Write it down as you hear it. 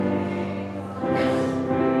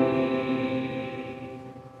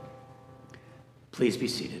Please be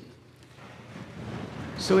seated.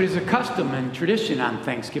 So it is a custom and tradition on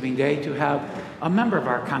Thanksgiving Day to have a member of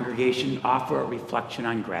our congregation offer a reflection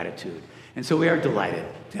on gratitude. And so we are delighted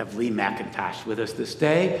to have Lee McIntosh with us this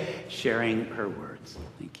day, sharing her words.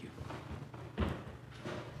 Thank you.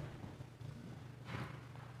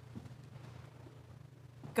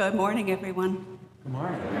 Good morning, everyone. Good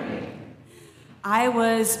morning. I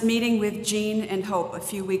was meeting with Jean and Hope a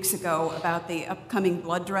few weeks ago about the upcoming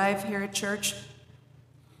blood drive here at church.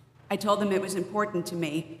 I told them it was important to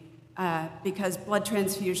me because blood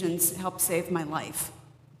transfusions help save my life.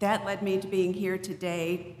 That led me to being here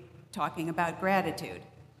today talking about gratitude.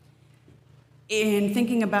 In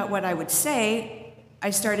thinking about what I would say,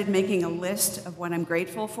 I started making a list of what I'm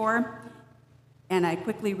grateful for, and I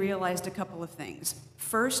quickly realized a couple of things.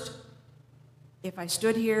 First, if I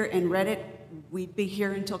stood here and read it, we'd be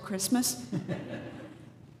here until Christmas.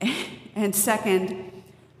 And second,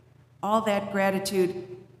 all that gratitude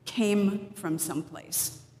came from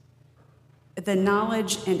someplace. The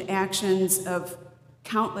knowledge and actions of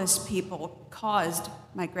countless people caused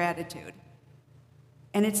my gratitude.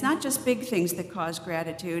 And it's not just big things that cause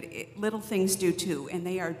gratitude, little things do too, and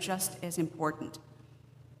they are just as important.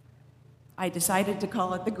 I decided to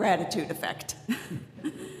call it the gratitude effect.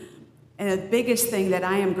 And the biggest thing that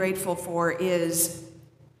I am grateful for is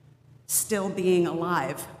still being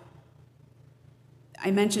alive. I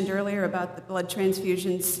mentioned earlier about the blood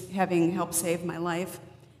transfusions having helped save my life.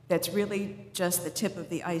 That's really just the tip of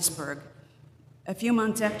the iceberg. A few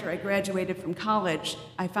months after I graduated from college,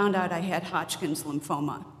 I found out I had Hodgkin's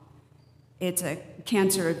lymphoma. It's a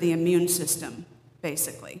cancer of the immune system,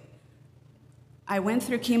 basically. I went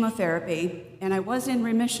through chemotherapy, and I was in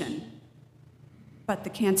remission, but the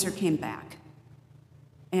cancer came back.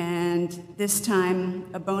 And this time,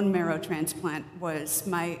 a bone marrow transplant was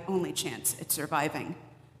my only chance at surviving.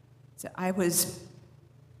 So I was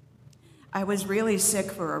really sick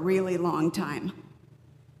for a really long time.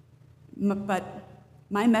 But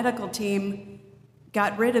my medical team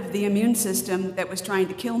got rid of the immune system that was trying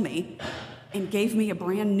to kill me and gave me a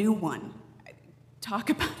brand new one. Talk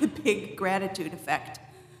about the big gratitude effect.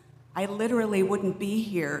 I literally wouldn't be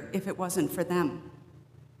here if it wasn't for them.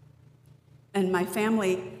 And my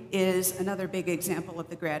family is another big example of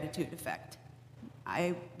the gratitude effect.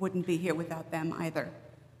 I wouldn't be here without them either.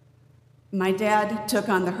 My dad took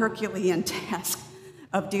on the Herculean task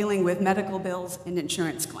of dealing with medical bills and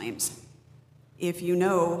insurance claims. If you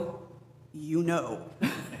know, you know.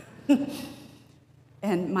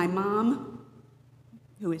 And my mom,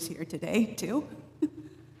 who is here today too,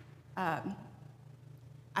 I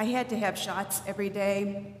had to have shots every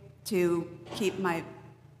day to keep my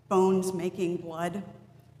bones making blood.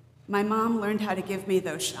 My mom learned how to give me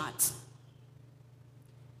those shots.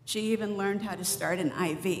 She even learned how to start an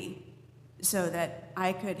IV so that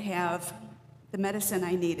I could have the medicine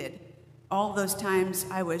I needed. All those times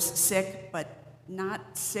I was sick, but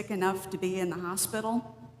not sick enough to be in the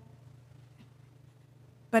hospital.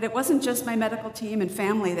 But it wasn't just my medical team and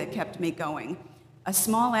family that kept me going. A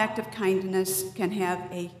small act of kindness can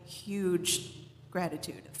have a huge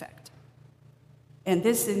gratitude effect. And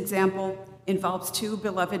this example involves two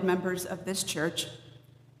beloved members of this church.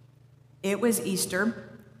 It was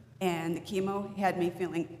Easter, and the chemo had me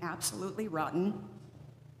feeling absolutely rotten.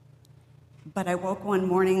 But I woke one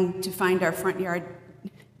morning to find our front yard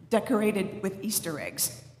decorated with Easter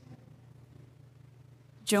eggs.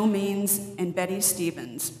 Joe Means and Betty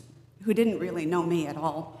Stevens, who didn't really know me at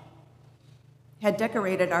all, had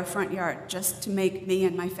decorated our front yard just to make me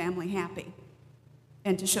and my family happy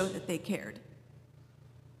and to show that they cared.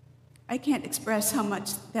 I can't express how much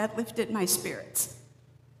that lifted my spirits,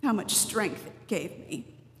 how much strength it gave me.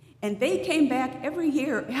 And they came back every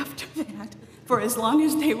year after that for as long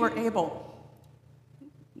as they were able.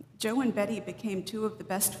 Joe and Betty became two of the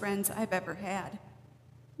best friends I've ever had.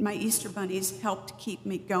 My Easter bunnies helped keep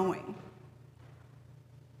me going.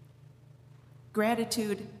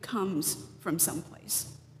 Gratitude comes from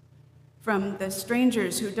someplace. From the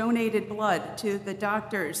strangers who donated blood to the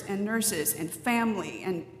doctors and nurses and family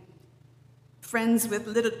and friends with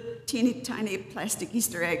little teeny tiny plastic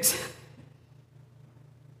Easter eggs.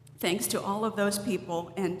 Thanks to all of those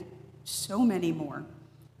people and so many more,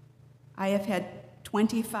 I have had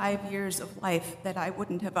 25 years of life that I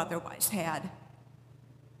wouldn't have otherwise had.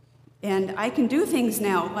 And I can do things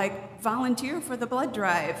now like volunteer for the blood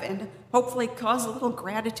drive and hopefully cause a little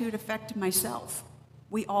gratitude effect to myself.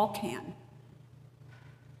 We all can.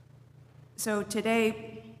 So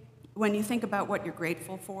today, when you think about what you're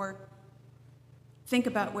grateful for, think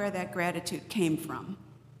about where that gratitude came from.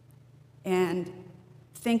 And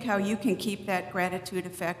think how you can keep that gratitude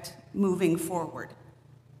effect moving forward.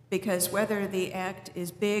 Because whether the act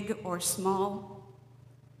is big or small,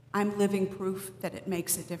 I'm living proof that it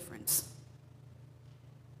makes a difference.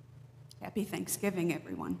 Happy Thanksgiving,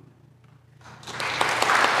 everyone.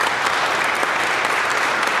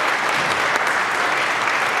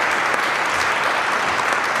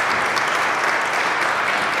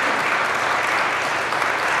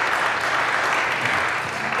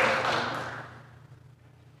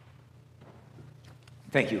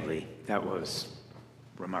 Thank you, Lee. That was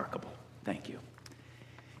remarkable. Thank you.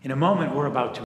 In a moment, we're about to